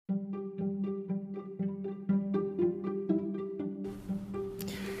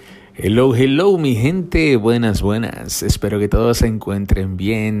Hello, hello, mi gente. Buenas, buenas. Espero que todos se encuentren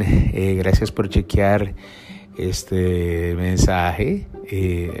bien. Gracias por chequear este mensaje.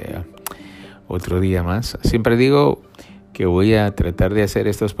 Otro día más. Siempre digo que voy a tratar de hacer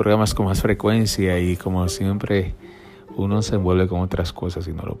estos programas con más frecuencia y como siempre uno se envuelve con otras cosas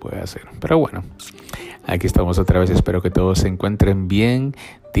y no lo puede hacer. Pero bueno, aquí estamos otra vez. Espero que todos se encuentren bien.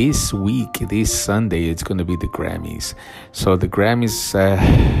 This week, this Sunday, it's going to be the Grammys. So the Grammys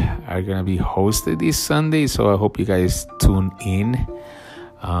are going to be hosted this Sunday. So I hope you guys tune in.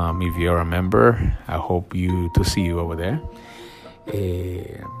 If you're a member, I hope to see you over there.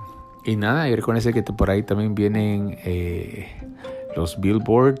 Y nada, y recuérdense que por ahí también vienen los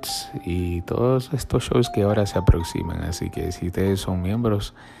billboards y todos estos shows que ahora se aproximan. Así que si ustedes son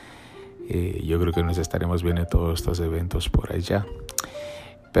miembros, yo creo que nos estaremos viendo todos estos eventos por allá.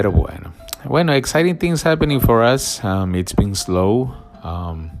 Pero bueno, exciting things happening for us. It's been slow.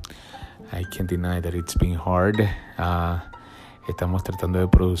 I can't deny that it's been hard. Estamos tratando de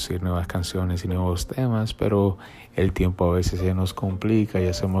producir nuevas canciones y nuevos temas, pero el tiempo a veces se nos complica y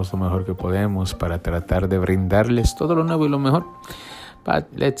hacemos lo mejor que podemos para tratar de brindarles todo lo nuevo y lo mejor. But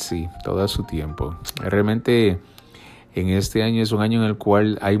let's see, todo a su tiempo. Realmente en este año es un año en el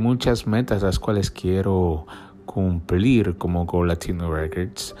cual hay muchas metas las cuales quiero cumplir como Go Latino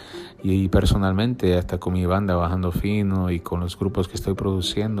Records y personalmente hasta con mi banda Bajando Fino y con los grupos que estoy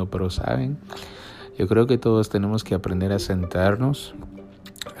produciendo, pero saben, yo creo que todos tenemos que aprender a sentarnos,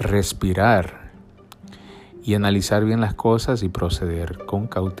 respirar y analizar bien las cosas y proceder con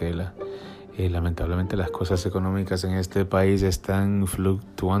cautela. Lamentablemente las cosas económicas en este país están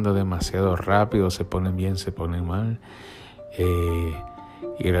fluctuando demasiado rápido, se ponen bien, se ponen mal,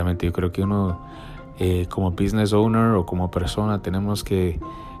 y realmente yo creo que uno como business owner o como persona tenemos que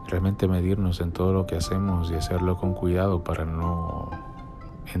realmente medirnos en todo lo que hacemos y hacerlo con cuidado para no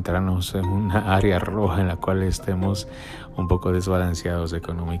entrarnos en una área roja en la cual estemos un poco desbalanceados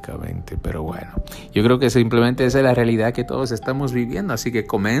económicamente. Pero bueno, yo creo que simplemente esa es la realidad que todos estamos viviendo, así que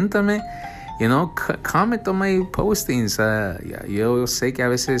coméntame, comment on my postings. Yo sé que a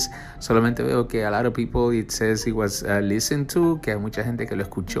veces solamente veo que a lot of people it says it was listened to, que hay mucha gente que lo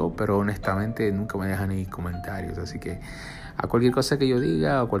escuchó, pero honestamente nunca me dejan ni comentarios, así que a cualquier cosa que yo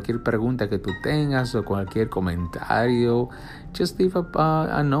diga o cualquier pregunta que tú tengas o cualquier comentario, just leave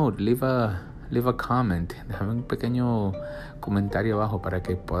a note, leave a comment, déjame un pequeño comentario abajo para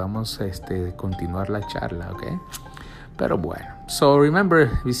que podamos continuar la charla, ¿ok? Pero bueno, so remember,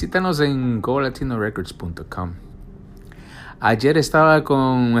 visítanos en golatinorecords.com. Ayer estaba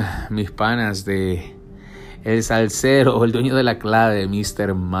con mis panas de El Salsero, el dueño de la clave,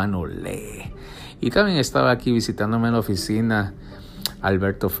 Mr. Manolé. Y también estaba aquí visitándome en la oficina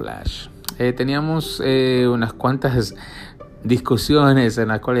Alberto Flash. Teníamos unas cuantas discusiones en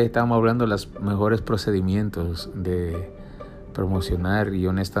las cuales estábamos hablando de los mejores procedimientos de promocionar, y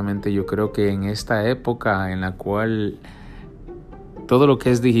honestamente yo creo que en esta época en la cual todo lo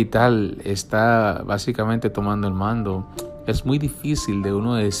que es digital está básicamente tomando el mando, es muy difícil de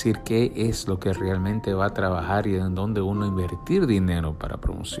uno decir qué es lo que realmente va a trabajar y en dónde uno invertir dinero para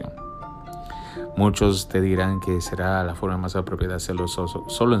promoción. Muchos te dirán que será la forma más apropiada hacerlo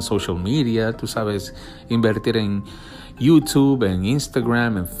solo en social media, tú sabes, invertir en YouTube, en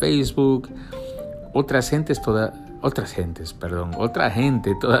Instagram, en Facebook. Otra gente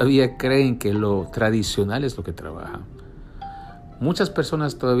todavía creen que lo tradicional es lo que trabaja. Muchas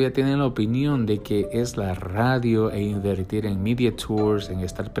personas todavía tienen la opinión de que es la radio e invertir en media tours, en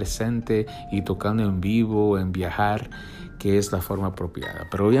estar presente y tocando en vivo, en viajar, que es la forma apropiada,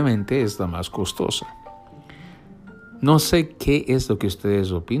 pero obviamente es la más costosa. No sé qué es lo que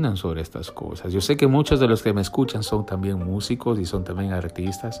ustedes opinan sobre estas cosas. Yo sé que muchos de los que me escuchan son también músicos y son también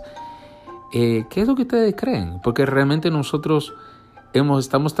artistas. ¿Qué es lo que ustedes creen? Porque realmente nosotros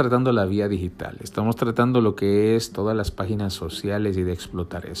estamos tratando la vía digital, estamos tratando lo que es todas las páginas sociales y de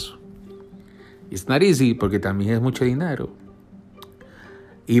explotar eso. It's not easy porque también es mucho dinero.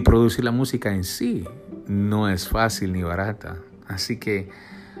 Y producir la música en sí no es fácil ni barata. Así que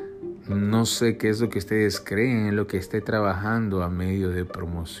no sé qué es lo que ustedes creen en lo que esté trabajando a medio de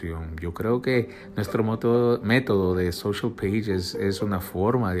promoción. Yo creo que nuestro método de social pages es una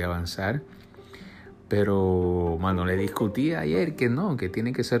forma de avanzar. Pero le discutí ayer que no, que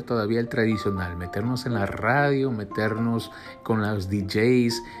tiene que ser todavía el tradicional. Meternos en la radio, meternos con los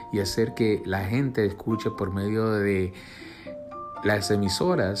DJs y hacer que la gente escuche por medio de las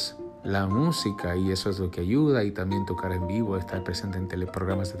emisoras la música, y eso es lo que ayuda, y también tocar en vivo, estar presente en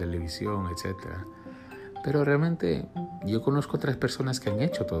programas de televisión, etc. Pero realmente yo conozco otras personas que han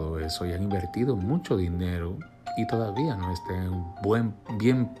hecho todo eso y han invertido mucho dinero y todavía no están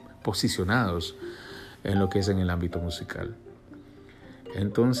bien posicionados en lo que es en el ámbito musical.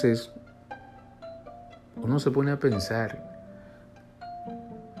 Entonces, uno se pone a pensar,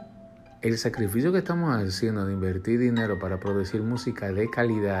 el sacrificio que estamos haciendo de invertir dinero para producir música de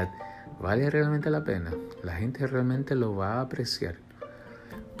calidad, ¿vale realmente la pena? La gente realmente lo va a apreciar.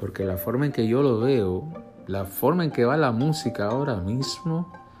 Porque la forma en que yo lo veo, la forma en que va la música ahora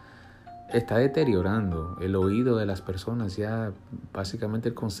mismo, está deteriorando el oído de las personas. Ya básicamente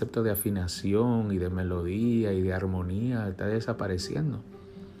el concepto de afinación y de melodía y de armonía está desapareciendo.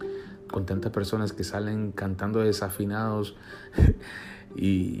 Con tantas personas que salen cantando desafinados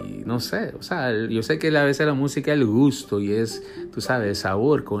y no sé, o sea, yo sé que a veces la música es el gusto y es, tú sabes, el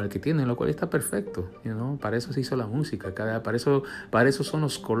sabor con el que tienen, lo cual está perfecto, para eso se hizo la música, para eso son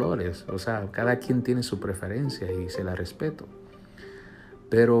los colores, o sea, cada quien tiene su preferencia y se la respeto.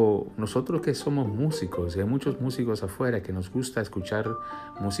 Pero nosotros que somos músicos, y hay muchos músicos afuera que nos gusta escuchar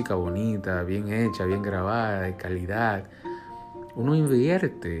música bonita, bien hecha, bien grabada, de calidad, uno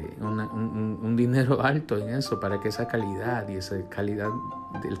invierte un dinero alto en eso para que esa calidad y esa calidad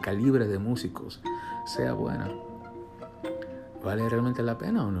del calibre de músicos sea buena. ¿Vale realmente la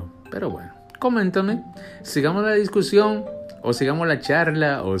pena o no? Pero bueno, coméntame, sigamos la discusión o sigamos la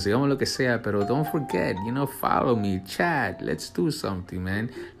charla o sigamos lo que sea, pero don't forget, follow me, chat, let's do something, man,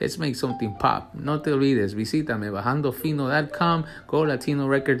 let's make something pop. No te olvides, visítame bajandofino.com,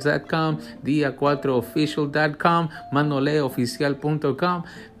 golatinorecords.com, dia4official.com, manoleoficial.com,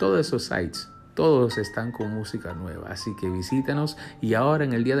 todos esos sites. Todos están con música nueva, así que visítanos. Y ahora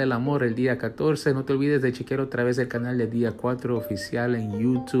en el Día del Amor, el día 14, no te olvides de chequear otra vez el canal de Día 4 Oficial en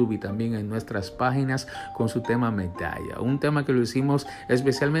YouTube y también en nuestras páginas con su tema Medalla. Un tema que lo hicimos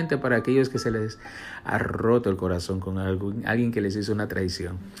especialmente para aquellos que se les ha roto el corazón con alguien que les hizo una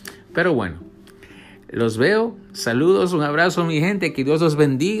traición. Pero bueno, los veo, saludos, un abrazo mi gente, que Dios los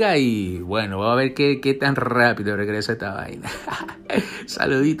bendiga y bueno, vamos a ver qué tan rápido regresa esta vaina.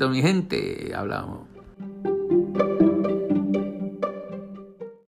 Saludito mi gente, hablamos.